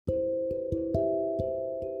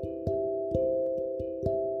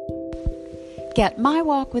Get My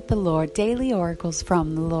Walk with the Lord Daily Oracles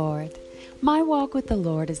from the Lord. My Walk with the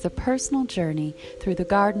Lord is a personal journey through the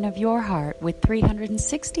garden of your heart with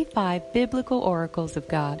 365 biblical oracles of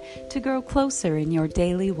God to grow closer in your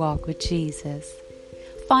daily walk with Jesus.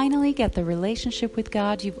 Finally get the relationship with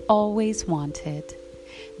God you've always wanted.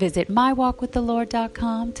 Visit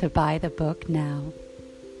mywalkwiththelord.com to buy the book now.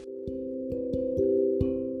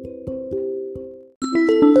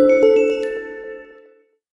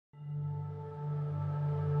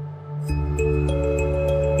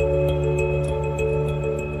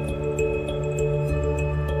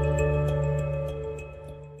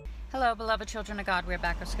 Hello, beloved children of God. We're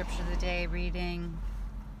back with Scripture of the Day, reading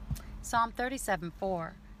Psalm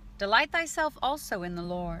 37:4. Delight thyself also in the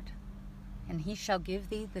Lord, and he shall give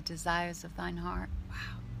thee the desires of thine heart.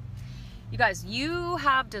 Wow. You guys, you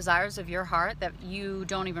have desires of your heart that you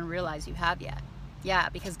don't even realize you have yet. Yeah,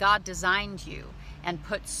 because God designed you and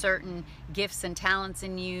put certain gifts and talents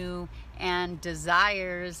in you and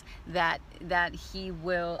desires that he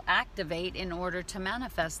will activate in order to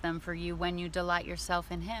manifest them for you when you delight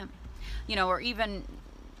yourself in him. You know, or even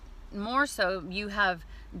more so, you have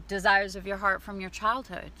desires of your heart from your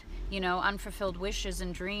childhood, you know, unfulfilled wishes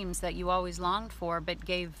and dreams that you always longed for but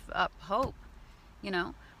gave up hope, you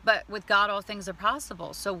know. But with God, all things are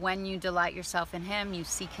possible. So when you delight yourself in him, you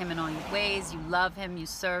seek him in all your ways, you love him, you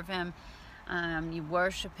serve him, you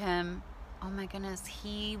worship him, oh my goodness,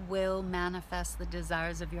 he will manifest the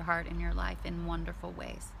desires of your heart in your life in wonderful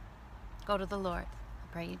ways. Go to the Lord. I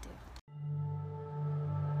pray you do.